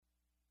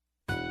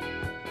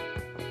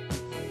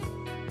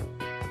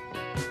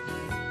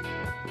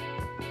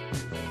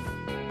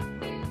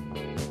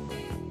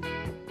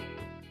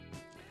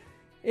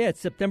It's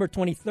September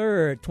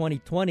 23rd,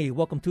 2020.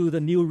 Welcome to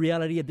the new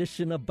reality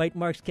edition of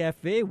Bytemarks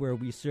Cafe, where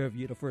we serve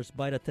you the first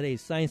bite of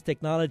today's science,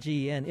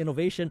 technology, and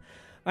innovation.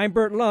 I'm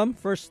Bert Lum.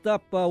 First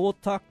up, we'll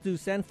talk to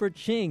Sanford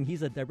Ching.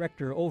 He's a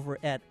director over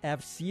at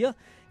AFCEA,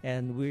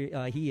 and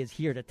he is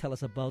here to tell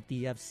us about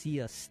the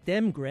AFCEA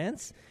STEM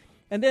grants.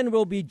 And then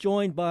we'll be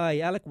joined by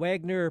Alec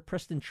Wagner,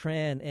 Preston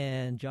Tran,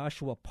 and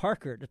Joshua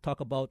Parker to talk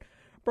about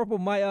Purple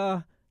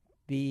Maya,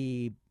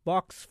 the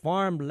Box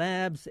Farm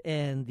Labs,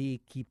 and the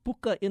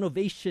Kipuka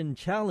Innovation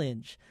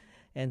Challenge.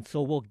 And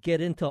so we'll get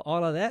into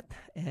all of that.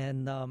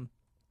 And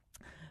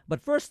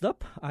but first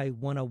up, I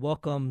want to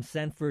welcome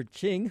Sanford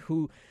Ching,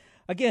 who,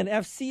 again,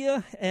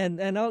 AFCEA,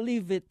 and I'll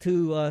leave it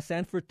to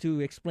Sanford to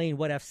explain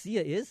what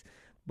AFCEA is.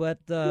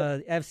 But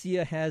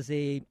AFCEA has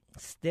a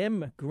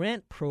STEM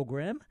grant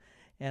program.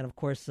 And, of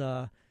course,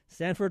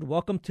 Sanford,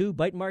 welcome to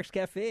Bytemarks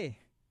Cafe.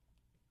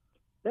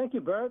 Thank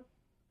you, Bert.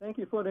 Thank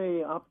you for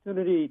the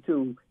opportunity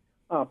to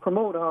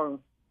promote our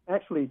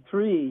actually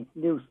 3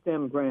 new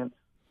STEM grants.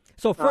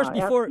 So first,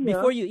 before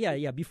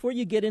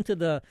you get into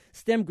the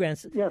STEM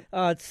grants,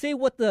 say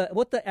what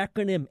the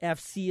acronym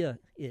AFCEA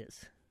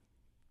is.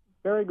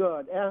 Very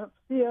good.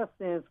 AFCEA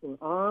stands for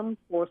Armed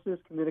Forces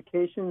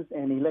Communications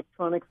and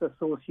Electronics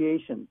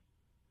Association.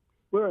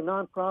 We're a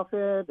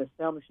nonprofit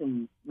established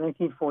in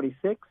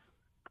 1946.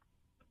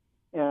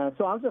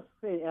 So I'll just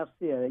say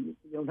AFCEA. You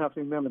don't have to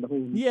remember the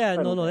whole. Yeah,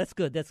 no, that's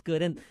good. That's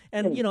good.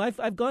 And you know,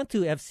 I've gone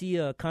to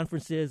AFCEA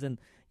conferences, and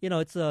you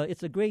know, it's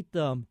a great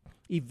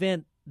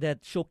event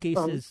that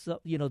showcases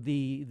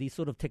the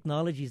sort of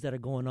technologies that are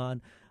going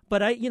on.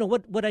 But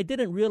what I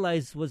didn't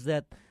realize was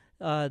that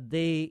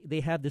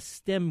they have the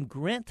STEM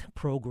grant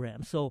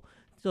program. So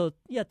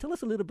yeah, tell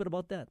us a little bit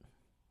about that.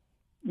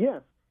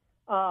 Yes,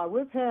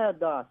 we've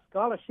had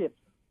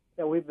scholarships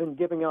that we've been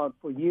giving out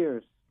for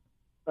years.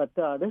 But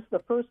this is the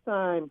first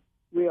time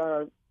we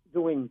are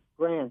doing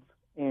grants,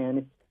 and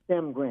it's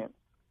STEM grants.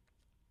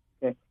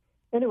 Okay.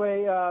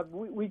 Anyway,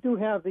 we do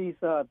have these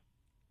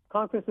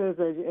conferences,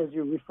 as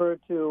you referred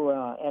to,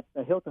 at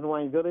the Hilton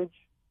Hawaiian Village.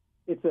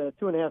 It's a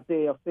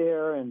 2.5-day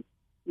affair, and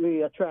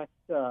we attract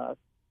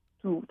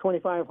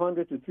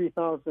 2,500 to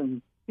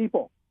 3,000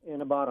 people,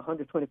 and about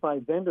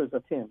 125 vendors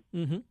attend.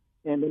 Mm-hmm.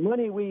 And the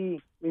money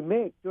we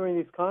make during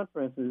these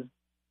conferences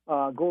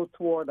go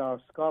toward our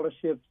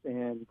scholarships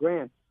and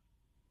grants.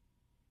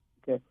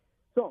 Okay,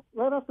 so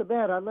right off the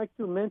bat, I'd like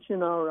to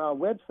mention our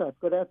website,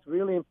 because that's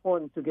really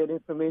important to get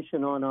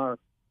information on our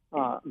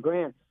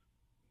grants.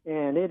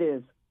 And it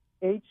is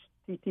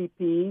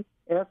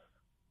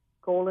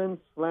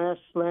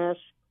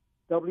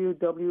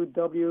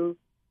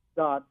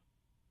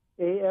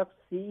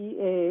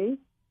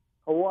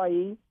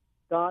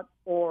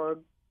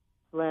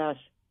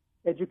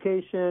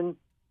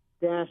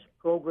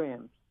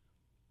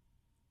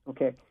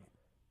Okay.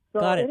 So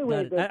got it.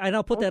 Anyway, got it. And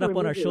I'll put that up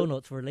on our show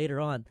notes for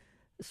later on.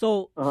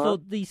 So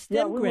the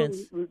STEM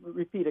grants.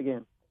 Repeat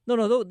again. No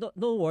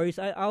worries.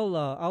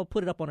 I'll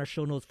put it up on our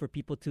show notes for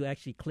people to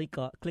actually click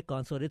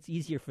on, so that it's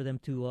easier for them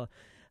to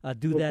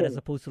do that as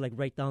opposed to like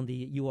write down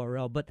the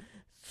URL. But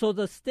so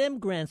the STEM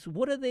grants,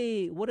 what do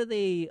they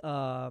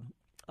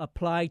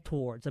apply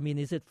towards? I mean,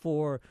 is it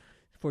for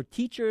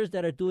teachers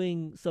that are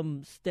doing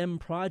some STEM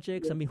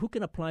projects? I mean, who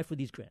can apply for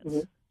these grants?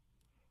 Mm-hmm.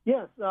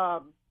 Yes,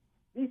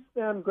 these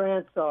STEM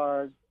grants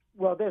are,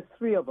 well, there's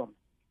 3 of them.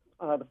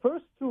 The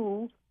first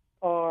 2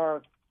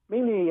 are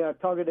mainly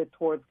targeted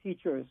toward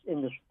teachers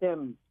in the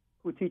STEM,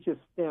 who teaches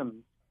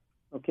STEM.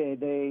 Okay,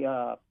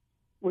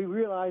 we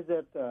realize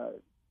that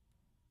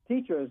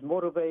teachers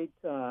motivate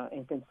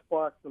and can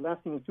spark the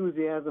lasting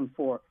enthusiasm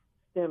for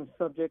STEM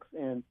subjects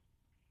and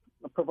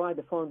provide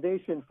the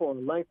foundation for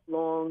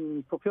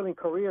lifelong fulfilling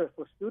careers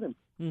for students.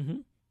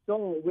 Mm-hmm.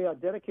 So we are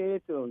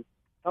dedicated to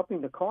helping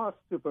the cost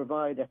to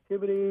provide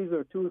activities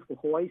or tools for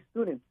Hawaii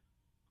students.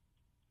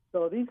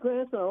 So these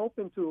grants are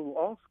open to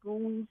all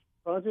schools,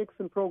 projects,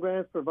 and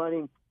programs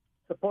providing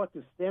support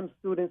to STEM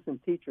students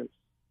and teachers.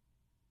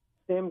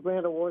 STEM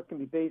grant awards can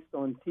be based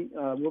on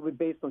will be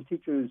based on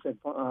teachers'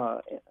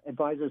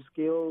 advisor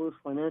skills,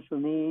 financial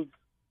needs,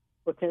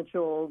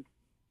 potential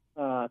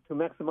to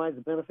maximize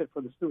the benefit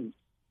for the students.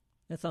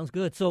 That sounds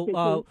good. So,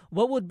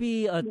 what would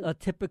be a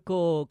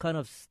typical kind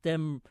of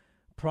STEM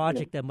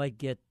project that might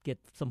get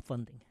some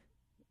funding?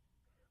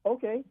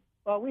 Okay.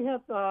 We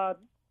have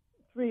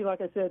 3, like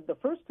I said. The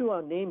first 2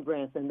 are name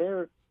grants, and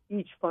they're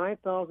each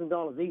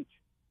 $5,000 each.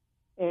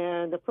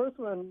 And the first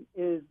one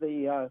is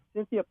the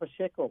Cynthia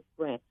Pacheco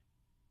grant,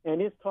 and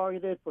it's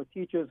targeted for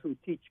teachers who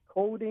teach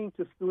coding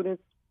to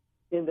students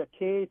in the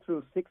K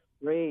through 6th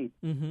grade.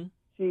 Mm-hmm.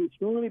 She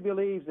truly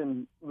believes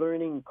in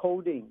learning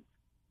coding,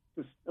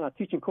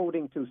 teaching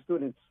coding to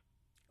students,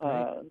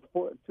 right.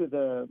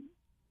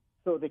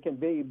 So they can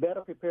be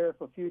better prepared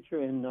for future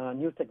in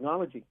new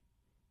technology.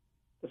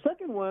 The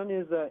second one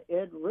is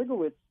Ed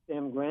Rigowitz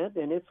STEM grant,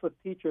 and it's for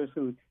teachers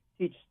who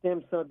teach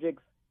STEM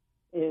subjects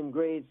in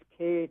grades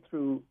K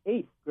through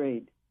 8th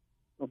grade.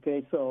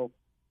 Okay, so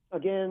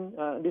again,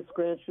 this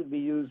grant should be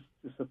used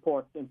to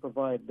support and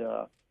provide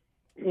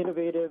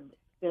innovative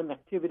STEM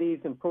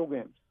activities and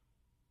programs.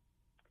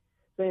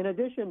 So in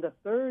addition, the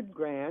third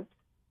grant,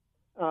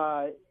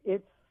 we're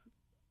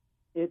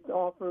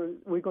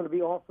going to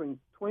be offering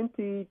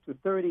 20 to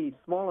 30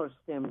 smaller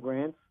STEM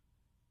grants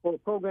for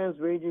programs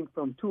ranging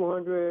from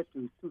 $200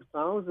 to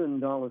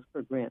 $2,000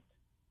 per grant.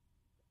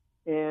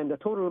 And the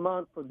total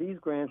amount for these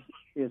grants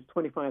is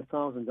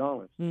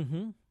 $25,000.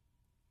 Mm-hmm.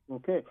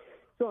 Okay.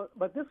 So,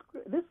 but this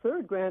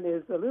third grant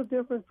is a little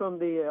different from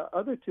the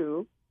other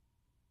two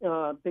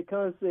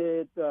because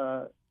it,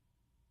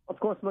 of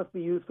course, must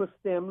be used for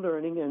STEM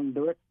learning and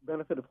direct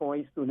benefit of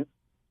Hawaii students.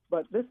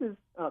 But this is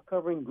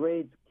covering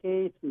grades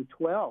K through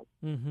 12.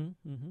 Mm-hmm.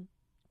 Mm-hmm.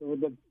 So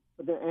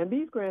and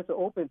these grants are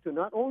open to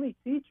not only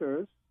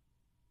teachers,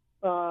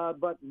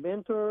 but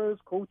mentors,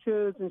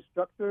 coaches,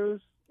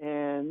 instructors,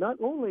 and not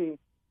only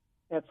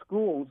at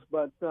schools,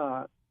 but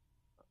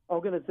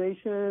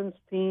organizations,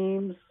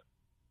 teams,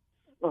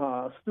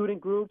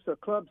 student groups, or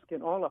clubs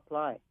can all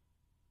apply.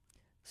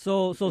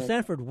 So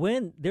Sanford,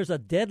 when there's a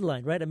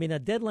deadline, right? I mean, a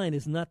deadline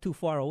is not too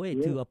far away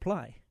to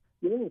apply.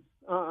 Yes.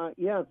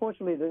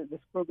 Unfortunately, this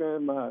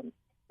program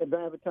is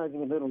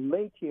advertising a little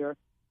late here,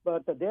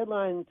 but the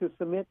deadline to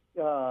submit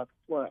for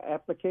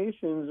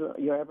applications,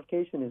 your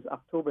application is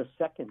October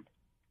 2nd.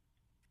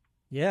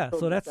 Yeah,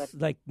 so that's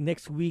like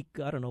next week.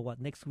 I don't know what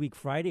next week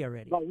Friday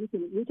already. Well,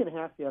 we can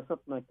have something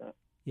like that.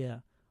 Yeah.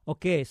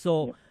 Okay.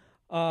 So,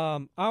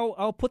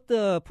 I'll put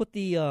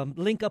the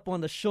link up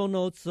on the show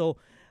notes. So,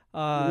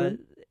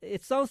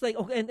 it sounds like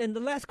okay. And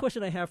the last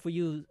question I have for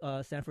you,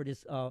 Sanford,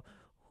 is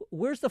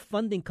where's the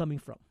funding coming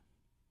from?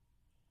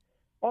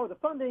 Oh, the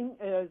funding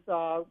is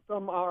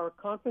from our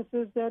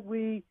conferences that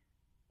we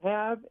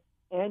have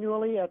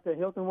annually at the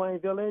Hilton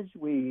Hawaiian Village.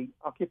 We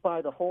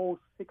occupy the whole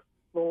 6th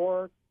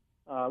floor.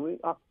 We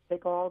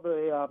take all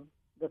the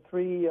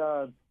 3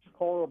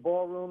 choral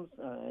ballrooms,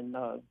 and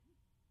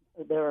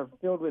they're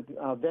filled with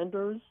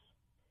vendors,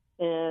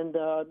 and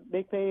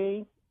they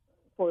pay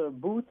for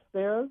booths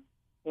there,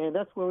 and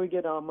that's where we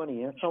get our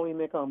money. That's how we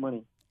make our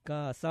money.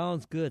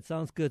 Sounds good.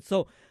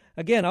 So,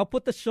 again, I'll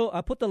put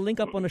the link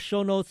up on the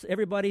show notes,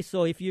 everybody.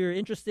 So if you're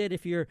interested,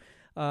 if you're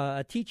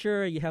a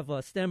teacher, you have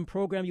a STEM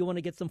program, you want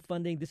to get some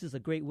funding, this is a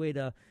great way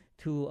to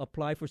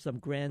apply for some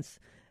grants.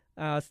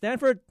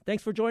 Stanford,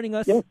 thanks for joining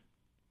us. Yes.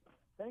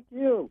 Thank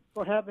you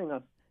for having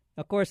us.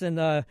 Of course, and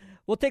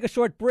we'll take a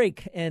short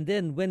break, and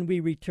then when we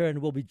return,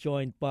 we'll be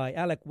joined by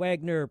Alec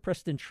Wagner,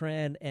 Preston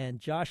Tran,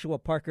 and Joshua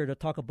Parker to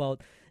talk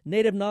about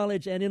native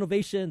knowledge and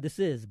innovation. This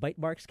is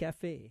Bytemarks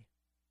Cafe.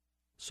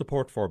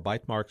 Support for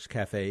Bytemarks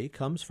Cafe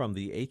comes from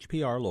the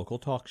HPR Local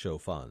Talk Show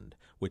Fund,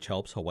 which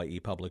helps Hawaii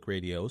Public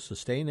Radio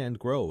sustain and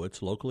grow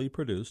its locally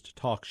produced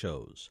talk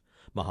shows.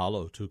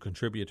 Mahalo to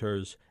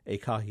contributors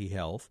Ekahi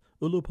Health,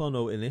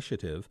 Ulupono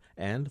Initiative,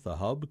 and the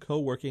Hub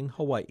Co-working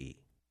Hawaii.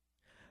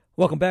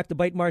 Welcome back to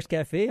Bytemarks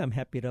Cafe. I'm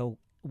happy to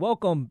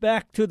welcome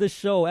back to the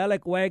show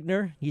Alec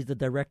Wagner. He's the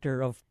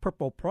director of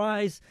Purple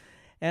Prize.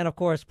 And, of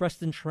course,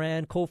 Preston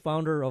Tran,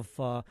 co-founder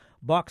of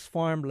Box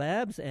Farm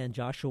Labs, and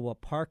Joshua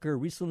Parker,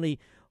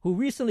 who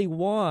recently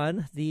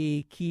won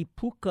the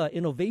Kipuka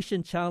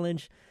Innovation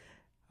Challenge.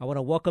 I want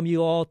to welcome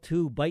you all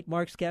to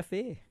Bytemarks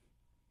Cafe.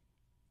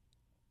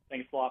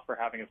 Thanks a lot for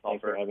having us,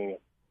 Albert.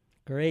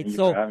 Great. Thank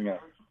you for having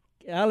us.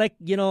 Alec,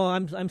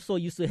 I'm so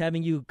used to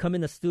having you come in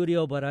the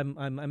studio, but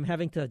I'm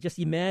having to just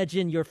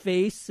imagine your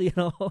face,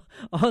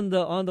 on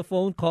the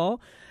phone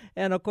call.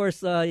 And of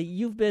course,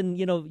 you've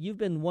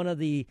been one of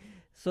the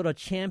sort of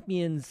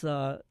champions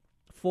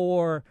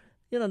for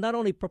not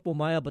only Purple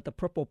Maya but the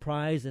Purple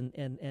Prize,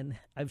 and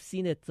I've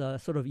seen it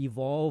sort of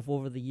evolve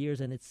over the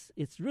years, and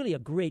it's really a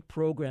great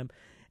program.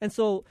 And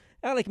so,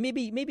 Alec,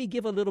 maybe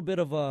give a little bit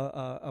of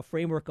a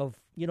framework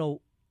of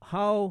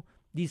how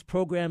these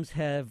programs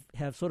have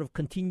sort of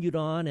continued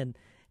on, and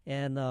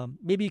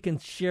maybe you can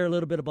share a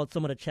little bit about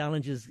some of the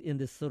challenges in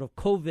this sort of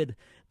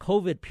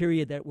COVID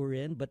period that we're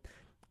in. But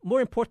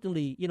more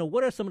importantly,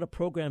 what are some of the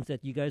programs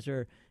that you guys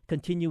are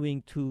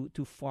continuing to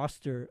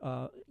foster,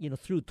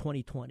 through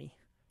 2020?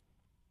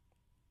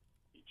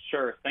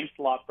 Sure. Thanks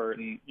a lot, Bert.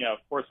 And, of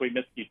course, we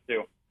missed you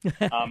too.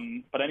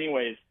 But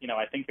anyways,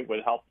 I think it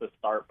would help to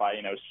start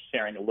by,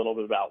 sharing a little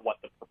bit about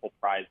what the Purple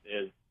Prize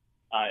is.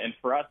 And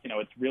for us,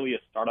 it's really a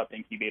startup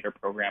incubator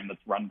program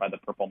that's run by the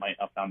Purple Maya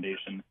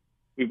Foundation.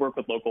 We work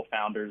with local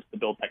founders to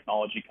build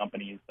technology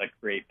companies that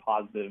create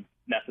positive,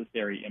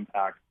 necessary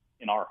impacts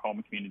in our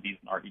home communities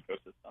and our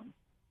ecosystems.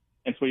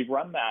 And so we've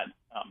run that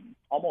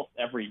almost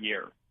every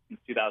year since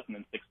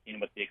 2016,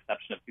 with the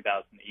exception of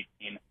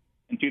 2018.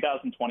 And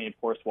 2020,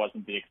 of course,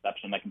 wasn't the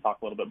exception. I can talk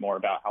a little bit more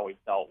about how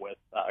we've dealt with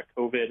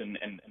COVID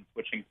and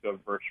switching to a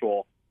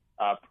virtual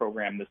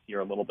program this year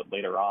a little bit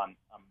later on.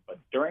 But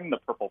during the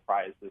Purple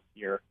Prize this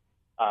year,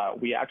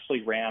 we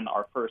actually ran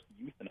our first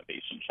Youth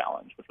Innovation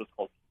Challenge, which was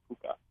called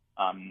Kipuka.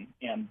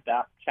 And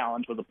that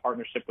challenge was a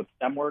partnership with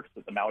STEMworks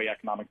at the Maui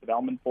Economic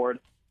Development Board.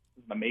 It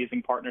was an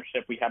amazing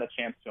partnership. We had a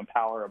chance to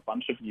empower a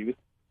bunch of youth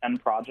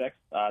and projects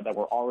that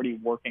were already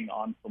working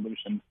on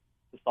solutions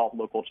to solve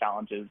local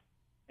challenges.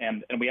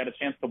 And we had a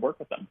chance to work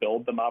with them,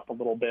 build them up a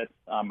little bit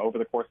over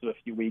the course of a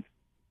few weeks,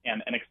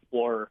 and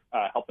explore,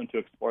 help them to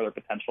explore their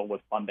potential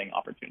with funding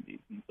opportunities.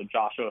 And so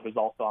Joshua, who's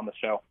also on the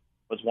show,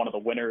 was one of the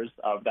winners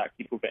of that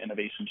Kipuka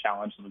Innovation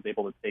Challenge and was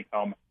able to take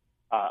home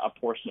a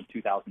portion of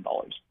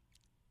 $2,000.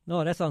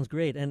 No, that sounds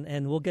great,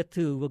 and we'll get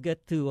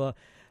to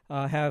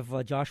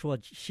have Joshua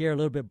share a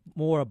little bit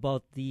more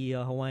about the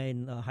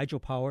Hawaiian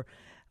hydropower,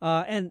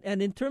 and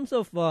in terms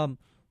of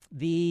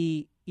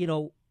the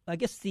I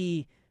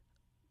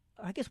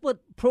guess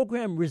what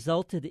program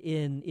resulted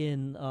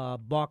in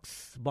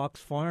Box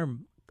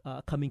Farm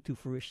coming to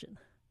fruition.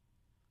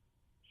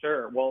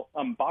 Sure. Well,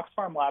 Box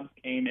Farm Labs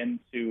came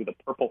into the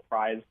Purple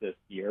Prize this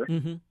year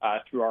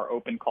through our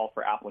open call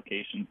for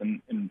applications.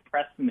 And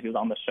Preston, who's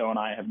on the show, and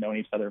I have known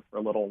each other for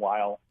a little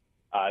while.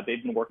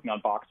 They've been working on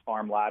Box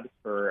Farm Labs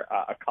for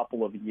a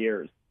couple of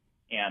years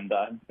and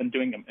been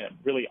doing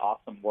really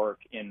awesome work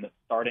in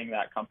starting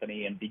that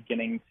company and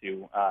beginning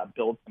to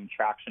build some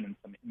traction and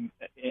some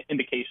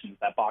indications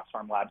that Box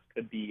Farm Labs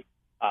could be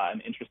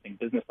an interesting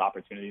business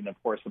opportunity. And,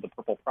 of course, with the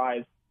Purple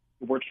Prize,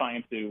 we're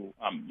trying to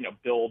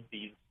build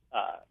these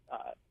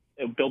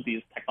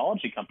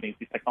technology companies,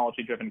 these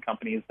technology-driven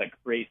companies that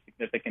create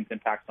significant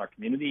impacts in our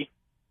community.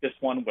 This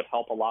one would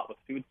help a lot with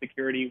food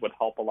security, would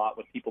help a lot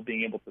with people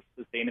being able to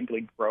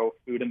sustainably grow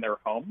food in their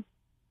homes,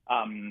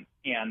 and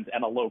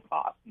at a low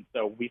cost. And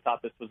so we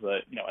thought this was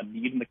a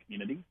need in the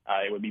community.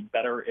 It would be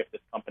better if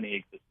this company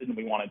existed, and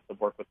we wanted to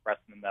work with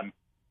Preston and them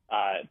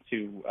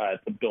to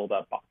build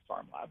up Box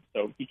Farm Labs.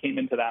 So he came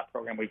into that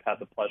program. We've had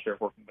the pleasure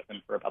of working with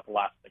him for about the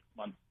last 6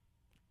 months.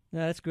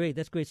 Yeah, that's great.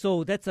 That's great.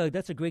 So that's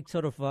a great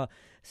sort of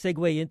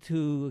segue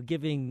into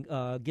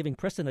giving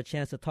Preston a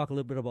chance to talk a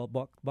little bit about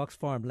Box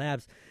Farm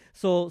Labs.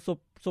 So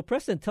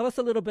Preston, tell us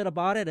a little bit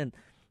about it. And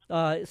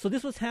so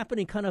this was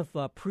happening kind of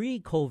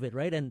pre-COVID,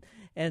 right?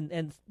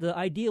 And the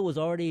idea was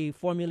already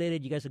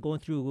formulated. You guys are going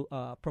through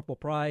Purple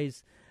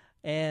Prize,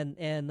 and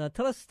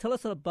tell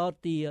us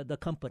about the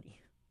company.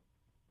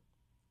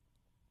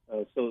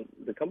 So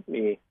the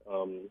company,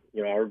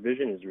 our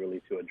vision is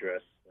really to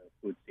address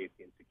food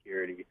safety and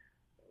security,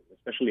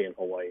 especially in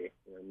Hawaii.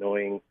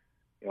 Knowing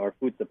our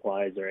food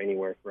supplies are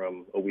anywhere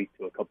from a week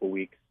to a couple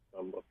weeks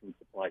of food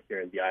supply here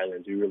in the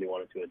islands, we really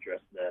wanted to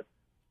address that.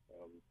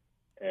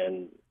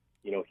 And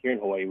here in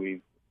Hawaii,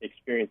 we've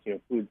experienced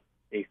food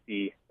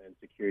safety and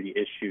security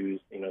issues,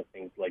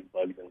 things like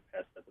bugs and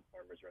pests that the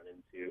farmers run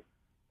into,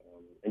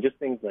 and just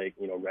things like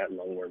rat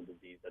lungworm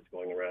disease that's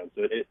going around.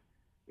 So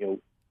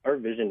our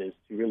vision is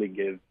to really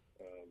give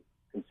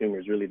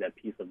consumers really that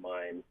peace of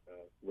mind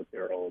with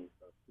their own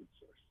food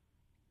source.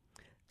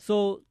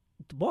 So,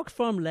 Box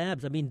Farm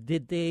Labs, I mean,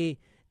 did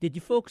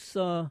you folks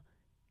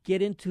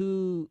get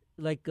into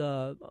like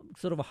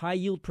sort of a high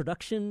yield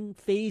production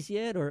phase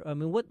yet, or I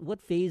mean,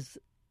 what phase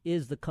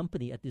is the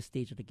company at this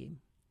stage of the game?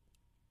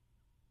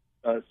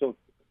 So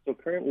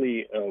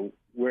currently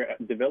we're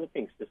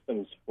developing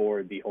systems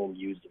for the home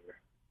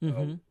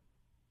user,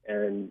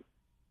 and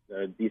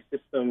these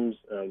systems,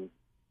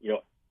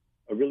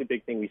 a really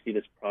big thing we see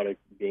this product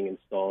being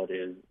installed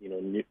is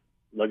new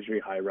luxury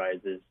high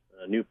rises,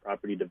 new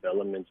property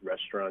developments,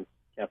 restaurants,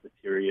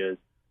 cafeterias,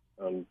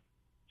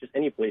 just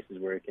any places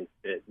where it can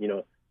fit.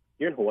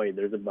 Here in Hawaii,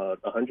 there's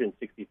about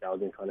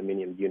 160,000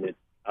 condominium units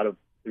out of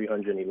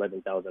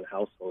 311,000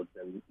 households,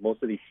 and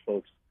most of these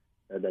folks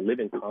that live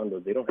in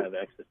condos, they don't have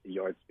access to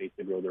yard space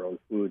to grow their own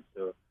food.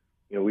 So,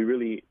 we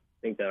really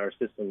think that our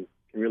system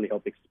can really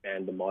help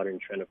expand the modern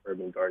trend of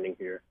urban gardening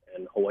here,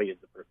 and Hawaii is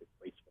the perfect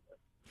place for that.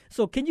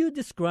 So can you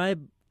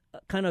describe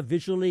kind of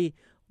visually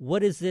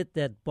what is it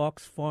that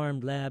Box Farm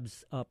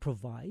Labs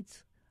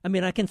provides? I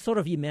mean, I can sort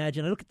of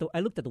imagine. I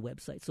looked at the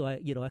website, so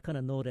I kind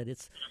of know that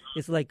it's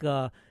like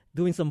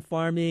doing some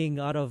farming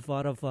out of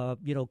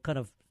kind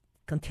of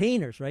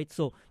containers, right?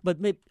 So, but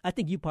maybe, I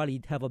think you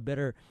probably have a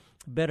better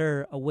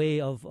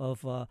way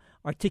of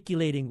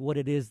articulating what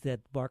it is that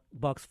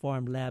Box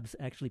Farm Labs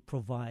actually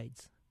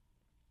provides.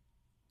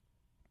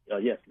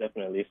 Yes,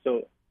 definitely.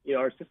 So,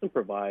 our system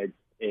provides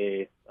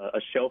a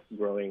shelf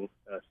growing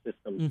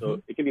system,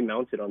 so it can be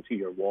mounted onto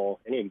your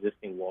wall, any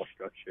existing wall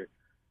structure.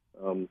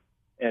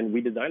 And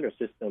we designed our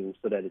system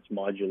so that it's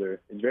modular.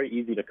 It's very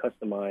easy to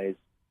customize,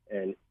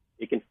 and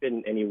it can fit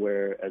in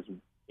anywhere as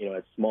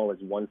small as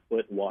 1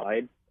 foot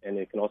wide, and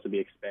it can also be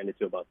expanded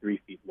to about 3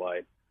 feet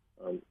wide.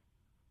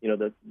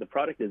 The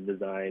product is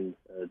designed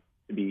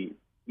to be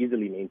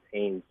easily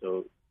maintained.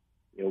 So,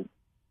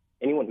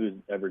 anyone who's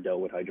ever dealt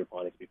with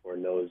hydroponics before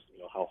knows,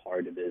 how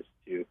hard it is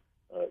to,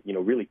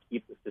 really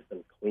keep the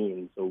system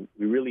clean. So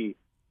we really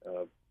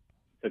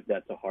took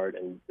that to heart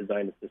and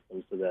designed the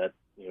system so that,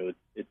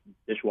 it's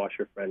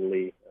dishwasher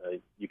friendly.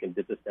 You can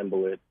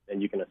disassemble it,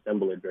 and you can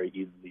assemble it very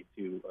easily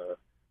too.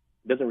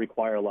 It doesn't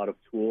require a lot of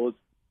tools,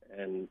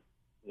 and,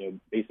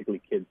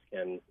 basically kids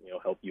can,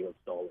 help you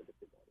install it if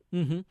they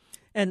want it.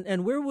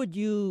 And where would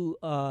you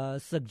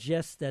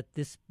suggest that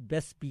this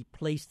best be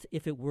placed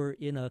if it were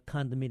in a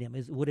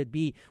condominium?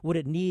 Would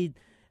it need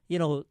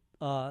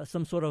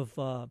some sort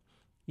of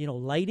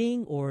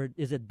lighting, or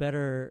is it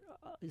better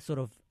sort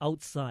of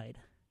outside?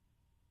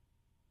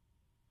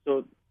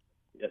 So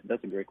Yeah,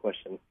 that's a great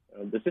question.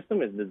 The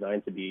system is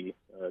designed to be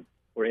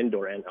for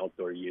indoor and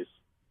outdoor use.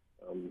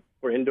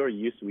 For indoor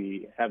use,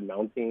 we have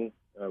mounting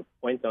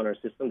points on our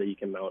system that you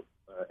can mount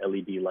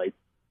LED lights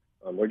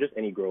or just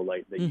any grow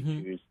light that you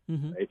choose.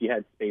 If you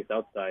had space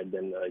outside,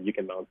 then you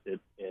can mount it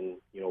in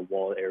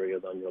wall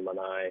areas on your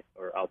lanai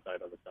or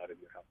outside on the side of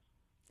your house.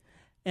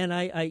 And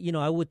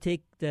I would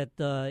take that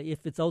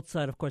if it's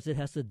outside, of course, it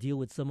has to deal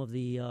with some of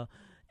the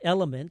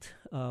element,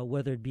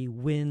 whether it be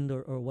wind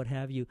or what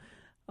have you.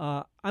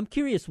 I'm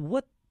curious,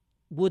 what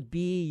would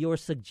be your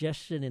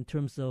suggestion in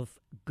terms of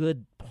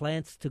good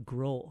plants to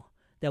grow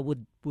that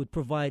would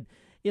provide,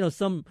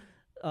 some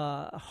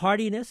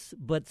hardiness,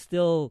 but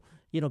still,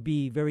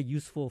 be very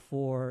useful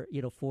for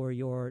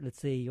your, let's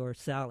say, your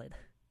salad?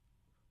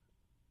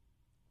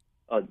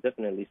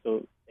 Definitely.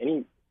 So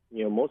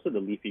most of the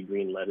leafy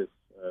green lettuce,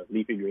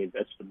 leafy green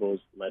vegetables,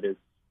 lettuce,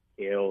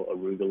 kale,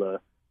 arugula,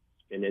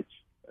 spinach.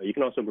 You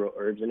can also grow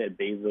herbs in it: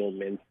 basil,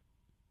 mint,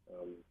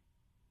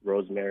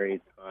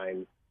 rosemary,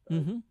 thyme.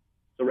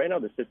 So right now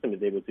the system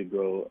is able to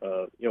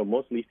grow,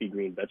 most leafy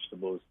green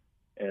vegetables,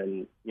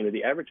 and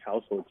the average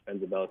household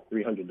spends about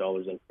 $300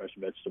 on fresh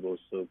vegetables.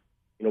 So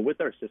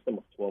with our system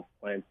of 12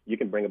 plants, you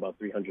can bring about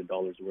 $300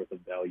 worth of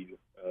value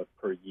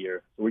per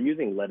year. So we're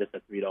using lettuce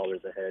at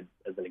 $3 a head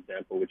as an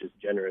example, which is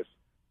generous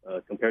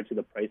compared to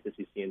the prices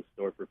you see in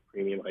store for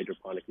premium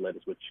hydroponic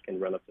lettuce, which can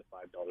run up to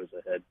 $5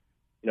 a head.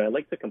 I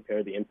like to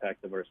compare the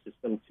impact of our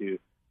system to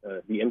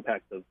the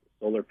impact of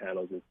solar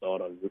panels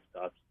installed on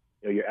rooftops.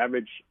 Your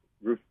average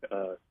roof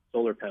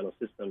solar panel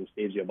system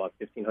saves you about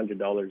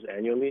 $1,500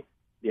 annually.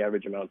 The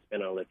average amount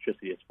spent on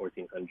electricity is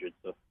 $1,400.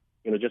 So,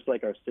 just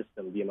like our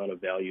system, the amount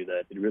of value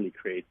that it really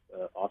creates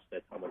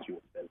offsets how much you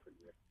would spend per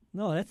year.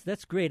 No,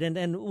 that's great,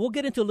 and we'll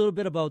get into a little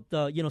bit about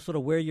sort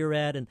of where you're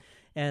at and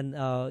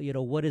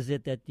what is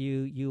it that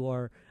you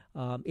are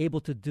able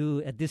to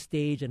do at this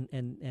stage,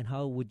 and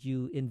how would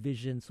you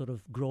envision sort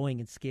of growing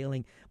and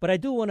scaling. But I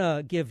do want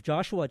to give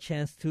Joshua a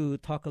chance to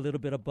talk a little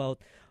bit about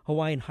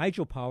Hawaiian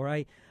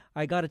Hydropower.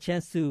 I got a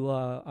chance to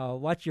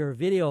watch your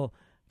video,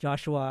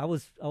 Joshua. I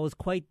was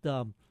quite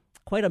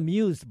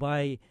amused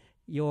by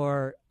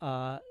your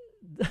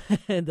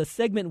the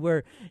segment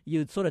where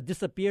you sort of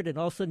disappeared and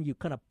all of a sudden you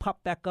kind of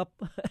popped back up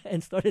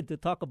and started to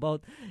talk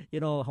about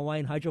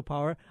Hawaiian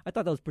Hydropower. I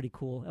thought that was pretty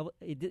cool.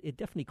 It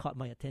definitely caught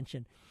my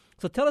attention.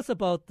 So tell us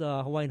about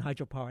Hawaiian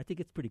Hydropower. I think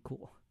it's pretty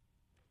cool.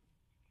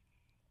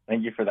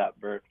 Thank you for that,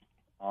 Bert.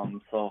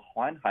 So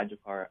Hawaiian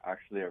Hydropower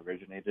actually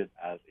originated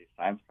as a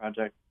science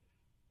project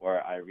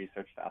where I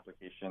researched the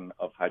application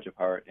of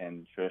hydropower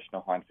in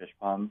traditional Hawaiian fish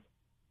ponds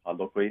called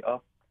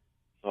lokoi'a.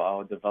 So I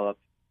would develop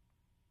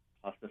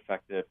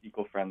cost-effective,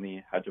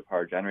 eco-friendly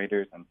hydropower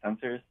generators and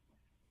sensors.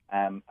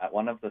 And at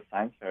one of the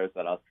science fairs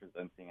that I was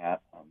presenting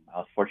at, I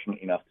was fortunate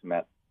enough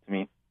to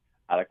meet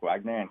Alec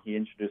Wagner, and he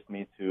introduced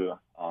me to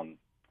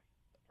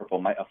Purple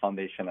Mai'a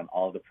Foundation and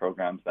all of the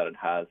programs that it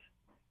has.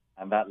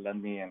 And that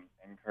led me and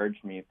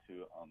encouraged me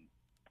to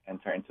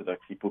enter into the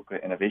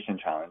Kipuka Innovation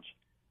Challenge,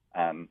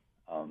 and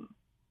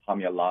taught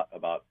me a lot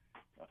about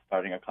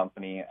starting a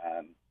company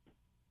and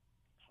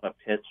how to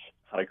pitch,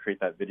 how to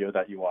create that video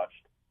that you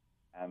watched.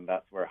 And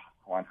that's where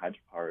Hawaiian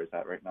Hydropower is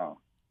at right now.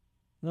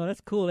 No, that's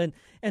cool.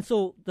 And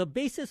so the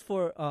basis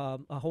for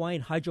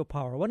Hawaiian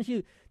Hydropower, why don't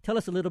you tell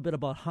us a little bit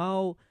about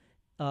how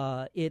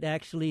it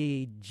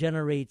actually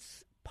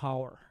generates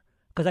power?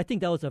 Because I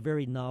think that was a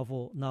very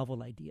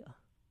novel idea.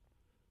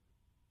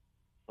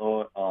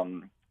 So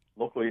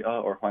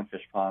lokoi'a, or Hawaiian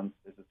fish ponds,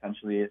 is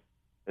essentially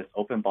this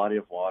open body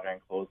of water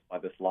enclosed by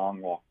this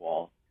long rock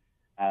wall.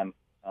 And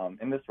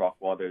in this rock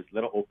wall, there's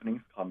little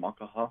openings called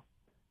makaha.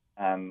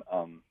 And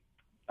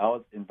that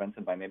was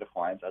invented by Native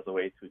Hawaiians as a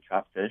way to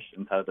trap fish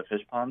inside of the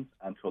fish ponds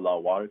and to allow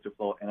water to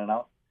flow in and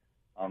out.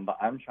 But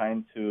I'm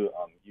trying to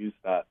use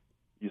the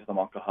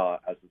makaha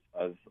as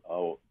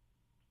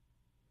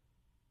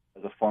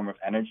a form of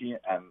energy,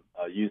 and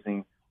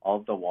using all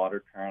of the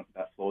water current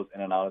that flows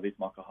in and out of these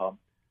makaha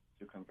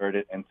to convert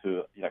it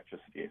into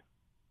electricity.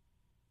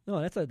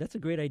 No, that's a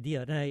great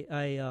idea, and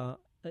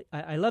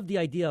I love the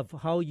idea of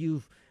how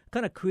you've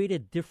kind of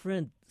created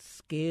different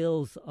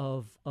scales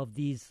of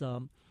these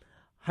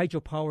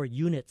hydropower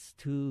units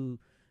to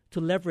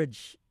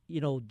leverage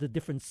the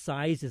different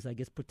sizes, I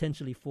guess,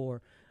 potentially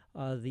for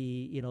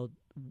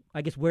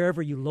I guess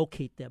wherever you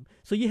locate them.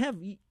 So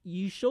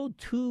you showed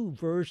two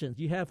versions.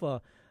 You have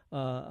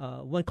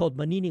one called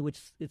Manini,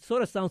 which it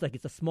sort of sounds like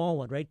it's a small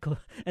one, right?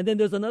 And then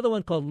there's another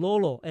one called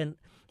Lolo. And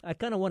I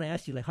kind of want to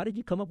ask you, how did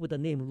you come up with the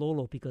name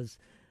Lolo? Because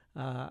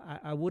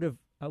I would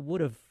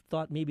have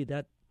thought maybe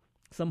that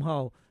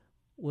somehow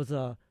was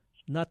a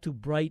not too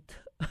bright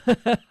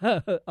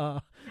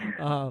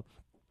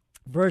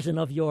version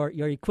of your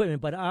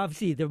equipment, but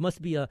obviously there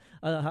must be a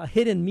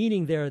hidden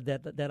meaning there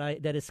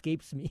that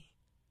escapes me.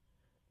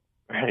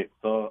 Right.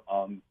 So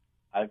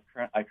I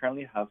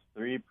currently have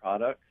 3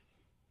 products.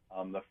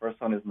 The first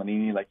one is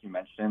Manini, like you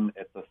mentioned.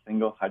 It's a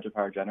single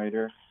hydropower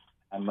generator,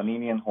 and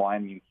Manini in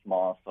Hawaiian means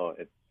small, so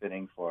it's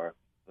fitting for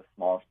the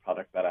smallest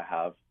product that I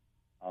have.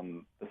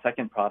 The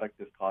second product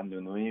is called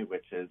Nunui,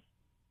 which is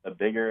the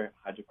bigger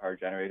hydropower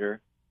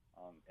generator.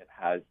 It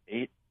has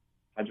 8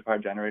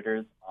 hydropower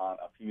generators on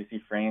a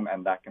PVC frame,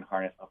 and that can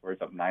harness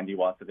upwards of 90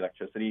 watts of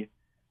electricity.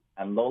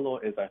 And Lolo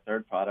is our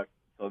third product.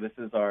 So this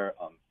is our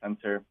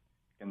sensor.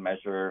 It can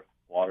measure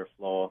water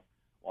flow,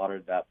 water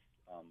depth,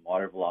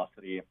 water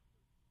velocity,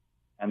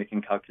 and it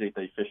can calculate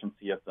the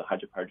efficiency of the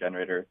hydropower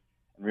generator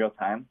in real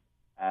time.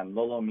 And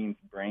Lolo means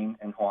brain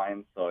in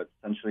Hawaiian, so it's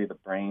essentially the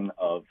brain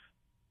of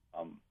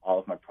all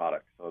of my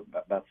products. So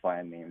that's why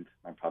I named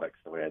my products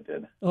the way I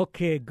did.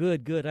 Okay,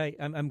 good.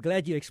 I'm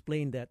glad you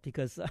explained that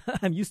because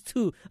I'm used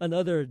to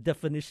another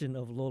definition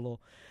of Lolo.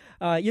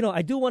 I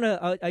do want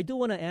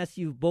to ask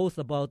you both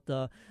about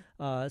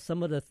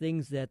some of the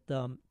things that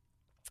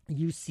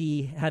you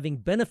see having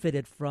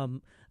benefited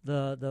from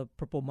the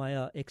Purple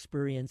Maya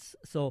experience.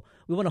 So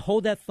we want to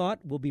hold that thought.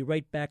 We'll be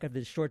right back after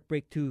this short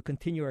break to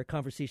continue our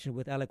conversation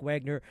with Alec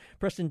Wagner,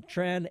 Preston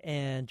Tran,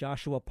 and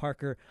Joshua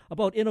Parker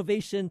about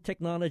innovation,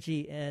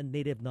 technology, and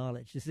native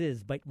knowledge. This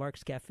is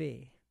Bytemarks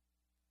Cafe.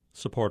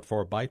 Support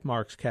for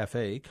Bytemarks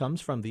Cafe comes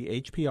from the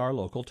HPR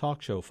Local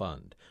Talk Show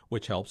Fund,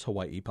 which helps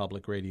Hawaii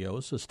Public Radio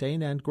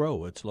sustain and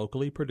grow its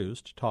locally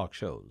produced talk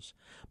shows.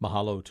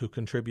 Mahalo to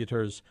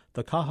contributors,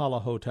 the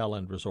Kahala Hotel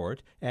and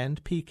Resort,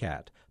 and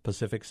PCAT,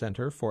 Pacific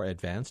Center for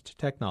Advanced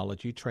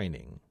Technology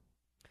Training.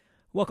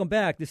 Welcome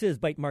back. This is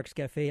Bytemarks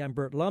Cafe. I'm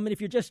Bert Lum, and if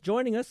you're just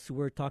joining us,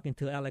 we're talking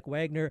to Alec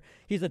Wagner.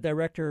 He's the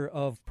director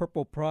of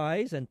Purple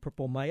Prize and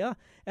Purple Maya,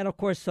 and of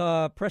course,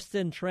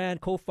 Preston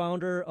Tran,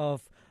 co-founder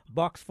of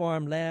Box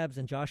Farm Labs,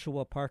 and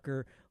Joshua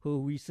Parker, who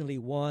recently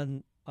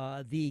won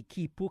the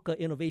Kipuka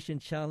Innovation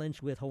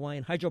Challenge with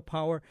Hawaiian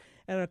Hydropower.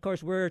 And of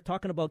course, we're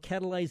talking about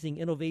catalyzing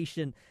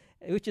innovation,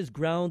 which is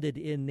grounded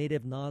in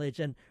native knowledge.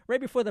 And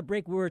right before the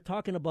break, we were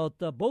talking about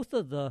both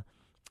of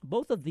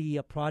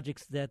the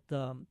projects that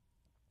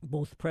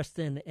both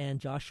Preston and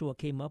Joshua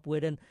came up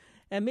with.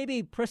 And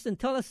maybe, Preston,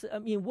 tell us,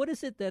 what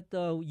is it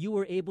that you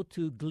were able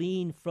to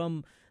glean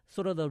from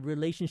sort of the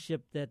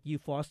relationship that you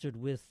fostered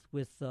with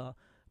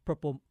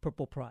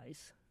Purple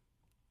Prize?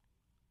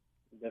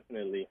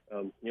 Definitely.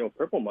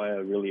 Purple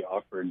Maya really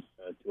offered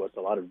to us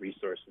a lot of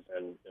resources,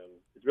 and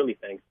it's really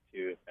thanks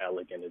to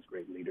Alec and his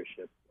great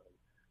leadership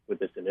with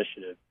this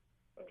initiative.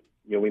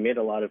 We made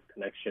a lot of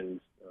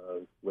connections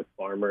with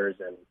farmers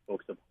and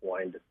folks of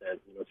Hawaiian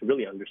descent, to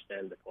really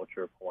understand the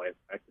culture of Hawaiian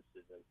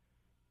practices and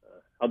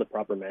how the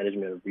proper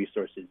management of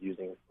resources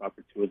using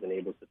proper tools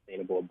enables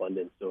sustainable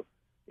abundance. So,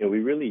 we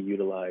really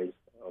utilized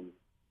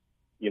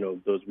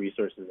those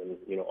resources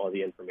and, all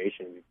the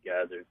information we've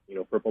gathered.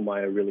 Purple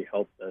Maya really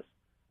helped us,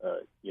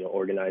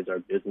 organize our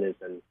business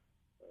and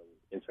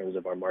in terms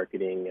of our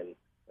marketing and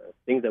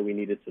things that we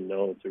needed to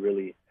know to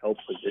really help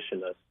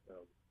position us,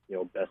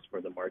 best for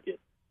the market.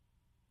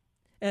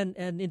 And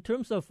in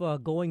terms of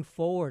going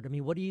forward,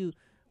 what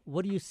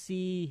do you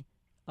see?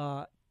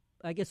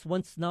 I guess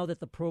now that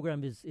the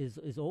program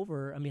is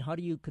over, how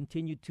do you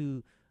continue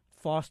to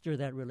foster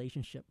that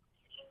relationship?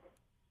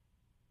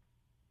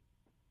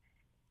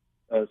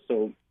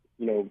 So,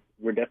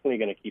 we're definitely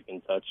going to keep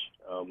in touch.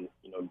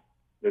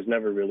 There's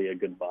never really a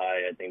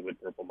goodbye, I think, with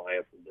Purple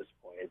Maya from this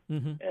point.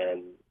 Mm-hmm.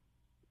 And,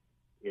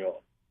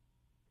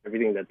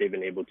 everything that they've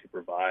been able to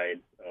provide,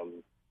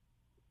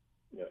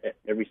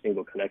 every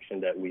single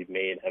connection that we've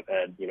made have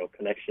had,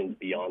 connections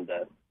beyond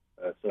that.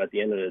 So at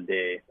the end of the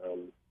day,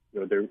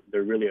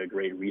 they're really a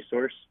great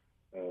resource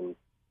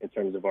in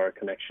terms of our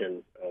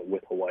connection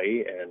with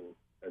Hawaii and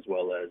as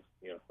well as,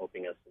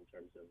 helping us in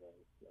terms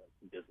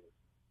of business.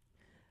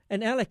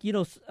 And Alec,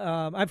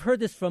 I've heard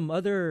this from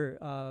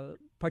other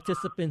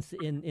participants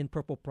in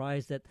Purple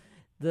Prize that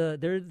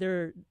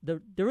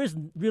there is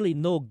really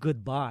no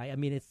goodbye.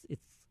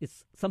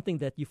 It's something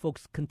that you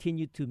folks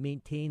continue to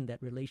maintain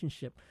that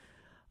relationship.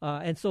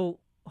 And so,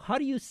 how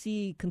do you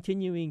see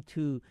continuing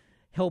to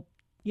help,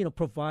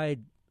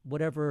 provide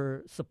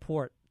whatever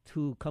support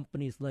to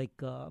companies like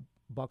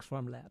Box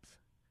Farm Labs?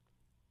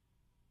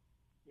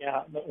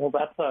 Yeah, well,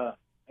 that's a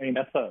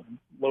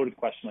loaded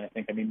question, I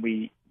think.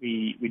 We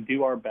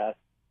do our best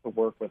to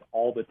work with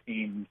all the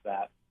teams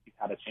that we've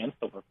had a chance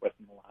to work with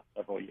in the last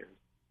several years.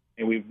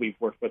 We've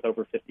worked with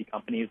over 50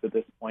 companies at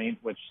this point,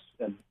 which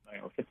is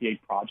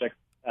 58 projects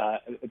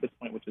at this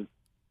point, which is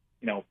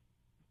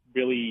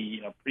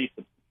really pretty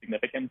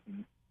significant,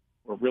 and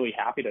we're really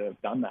happy to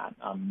have done that.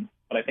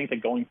 But I think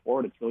that going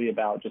forward, it's really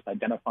about just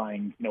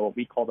identifying what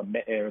we call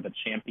the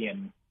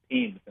champion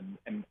teams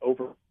and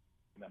over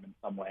them in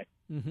some way,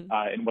 mm-hmm.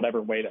 In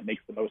whatever way that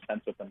makes the most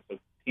sense with them. So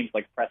teams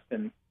like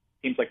Preston,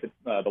 teams like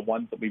the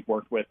ones that we've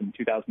worked with in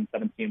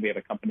 2017, we have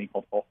a company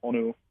called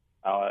Hohonu.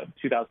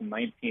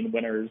 2019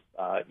 winners,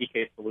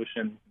 EK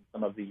Solutions, and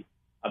some of the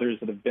others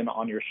that have been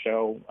on your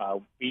show.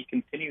 We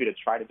continue to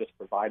try to just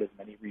provide as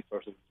many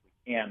resources as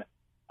we can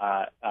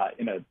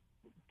in a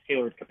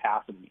tailored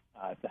capacity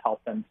to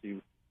help them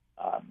to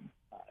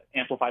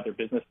amplify their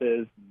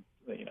businesses,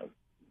 and,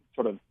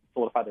 sort of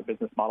solidify their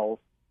business models,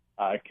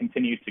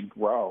 continue to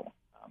grow.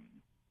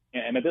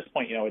 And at this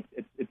point,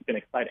 it's been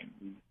exciting.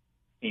 We've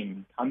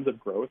seen tons of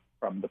growth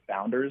from the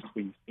founders.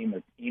 We've seen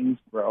their teams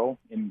grow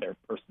in their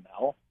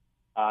personnel,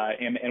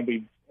 and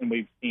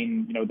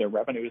their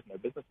revenues and their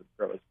businesses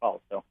grow as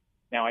well. So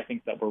now I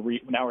think that we're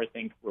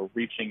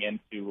reaching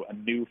into a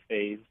new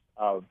phase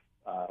of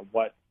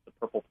what the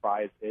Purple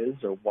Prize is,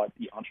 or what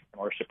the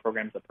entrepreneurship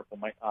programs that Purple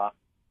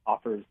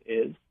offers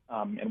is,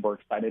 and we're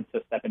excited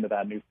to step into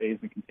that new phase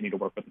and continue to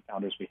work with the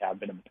founders we have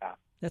been in the past.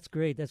 That's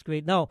great. That's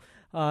great. Now,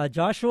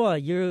 Joshua,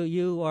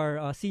 you are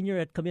a senior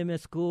at Kamehameha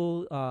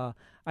School.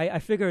 I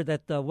figure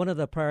that one of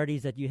the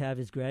priorities that you have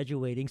is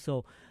graduating,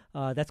 so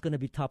that's going to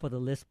be top of the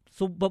list.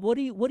 So, but what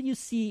do you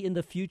see in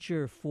the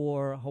future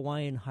for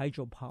Hawaiian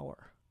hydropower?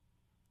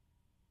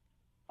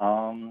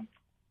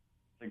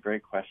 It's a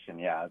great question.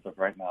 Yeah, as of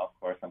right now, of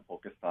course, I'm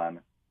focused on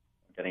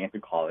getting into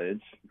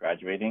college,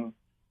 graduating,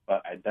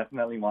 but I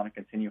definitely want to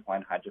continue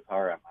Hawaiian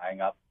hydropower. I'm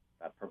eyeing up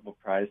that Purple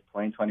Prize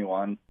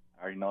 2021.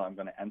 I already know I'm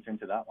going to enter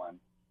into that one.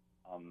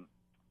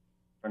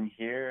 From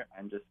here,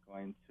 I'm just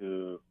going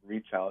to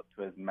reach out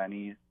to as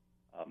many.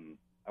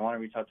 I want to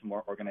reach out to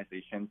more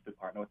organizations to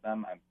partner with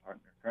them. I'm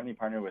currently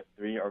partnered with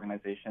 3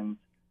 organizations: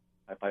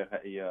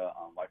 Haipaiha'ia,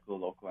 Waikulu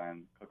Local,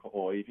 and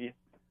Kaka'oiwi.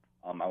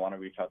 I want to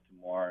reach out to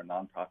more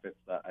nonprofits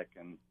that I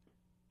can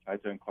try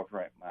to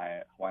incorporate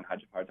my Hawaiian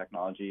hydropower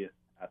technology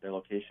at their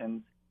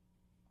locations.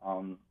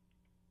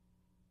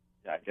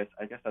 Yeah,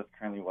 I guess that's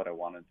currently what I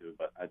want to do.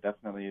 But I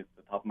definitely,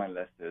 the top of my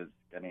list is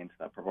getting into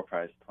that Purple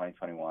Prize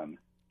 2021.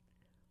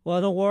 Well,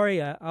 don't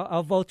worry.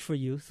 I'll vouch for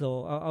you.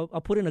 So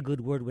I'll put in a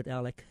good word with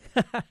Alec.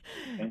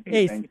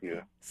 Thank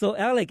you. So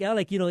Alec,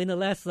 in the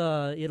last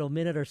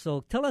minute or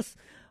so, tell us,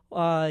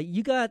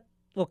 you got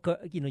a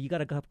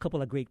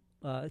couple of great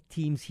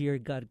teams here,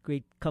 got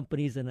great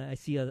companies, and I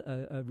see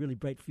a really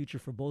bright future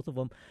for both of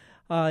them.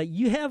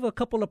 You have a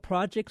couple of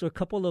projects or a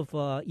couple of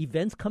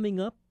events coming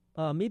up.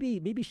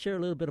 Maybe share a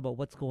little bit about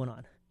what's going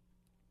on.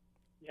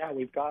 Yeah,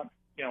 we've got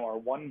our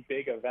one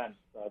big event,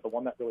 the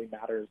one that really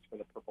matters for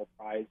the Purple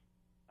Prize,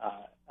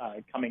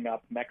 coming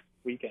up next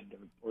weekend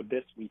or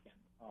this weekend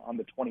on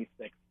the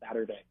 26th,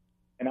 Saturday,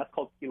 and that's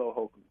called Kilo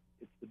Hoku.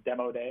 It's the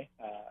demo day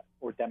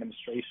or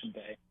demonstration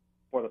day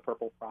for the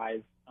Purple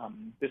Prize.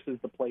 This is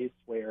the place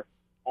where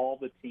all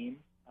the teams,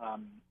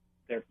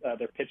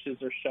 their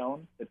pitches are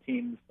shown. The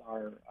teams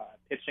are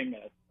pitching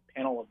a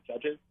panel of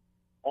judges,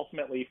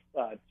 ultimately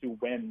to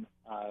win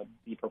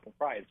the Purple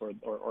Prize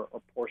or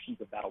portions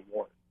of that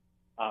award.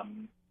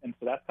 And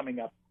so that's coming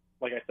up,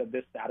 like I said,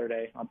 this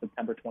Saturday on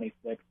September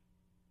 26th.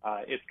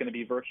 It's going to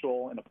be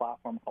virtual in a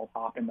platform called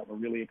Hopin that we're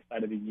really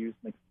excited to use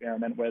and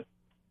experiment with.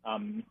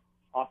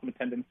 Awesome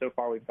attendance so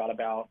far. We've got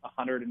about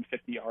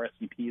 150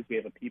 RSVPs. We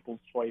have a People's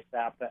Choice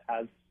app that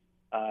has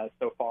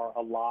so far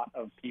a lot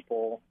of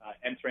people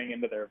entering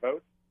into their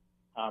votes.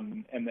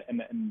 And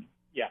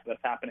yeah, that's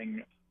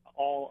happening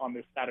all on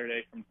this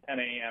Saturday from 10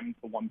 a.m.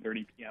 to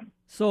 1:30 p.m.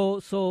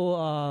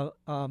 So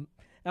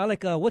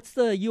Alec, what's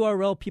the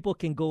URL people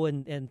can go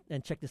and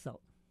check this out?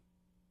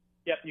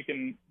 Yep, you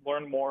can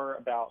learn more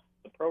about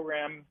the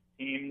program,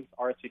 teams,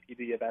 RSVP to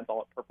the event,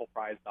 all at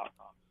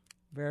purpleprize.com.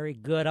 Very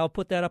good. I'll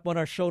put that up on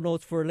our show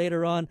notes for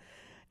later on.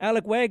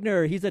 Alec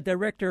Wagner, he's a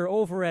director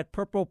over at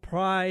Purple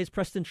Prize.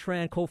 Preston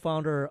Tran,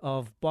 co-founder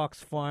of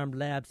Box Farm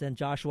Labs, and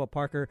Joshua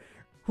Parker,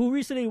 who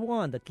recently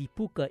won the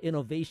Kipuka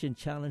Innovation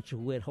Challenge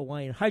with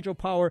Hawaiian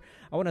Hydropower.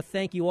 I want to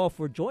thank you all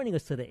for joining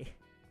us today.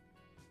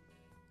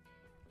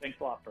 Thanks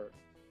a lot, Bert.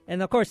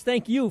 And, of course,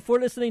 thank you for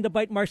listening to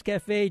Bytemarks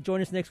Cafe.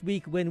 Join us next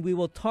week when we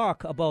will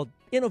talk about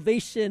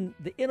innovation,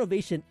 the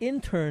Innovation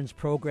Interns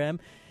Program.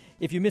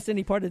 If you missed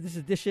any part of this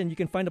edition, you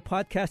can find a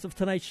podcast of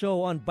tonight's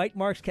show on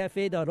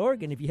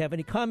bytemarkscafe.org. And if you have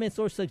any comments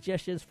or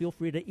suggestions, feel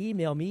free to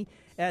email me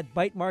at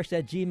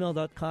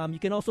bytemarks@gmail.com. You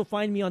can also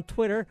find me on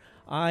Twitter.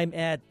 I'm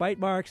at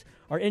Bytemarks.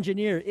 Our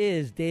engineer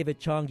is David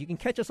Chong. You can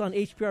catch us on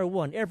HPR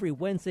One every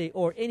Wednesday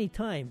or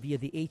anytime via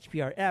the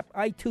HPR app,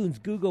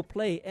 iTunes, Google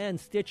Play, and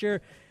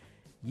Stitcher.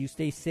 You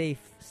stay safe,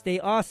 stay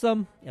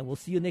awesome, and we'll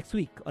see you next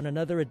week on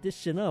another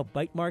edition of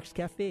Bytemarks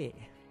Cafe.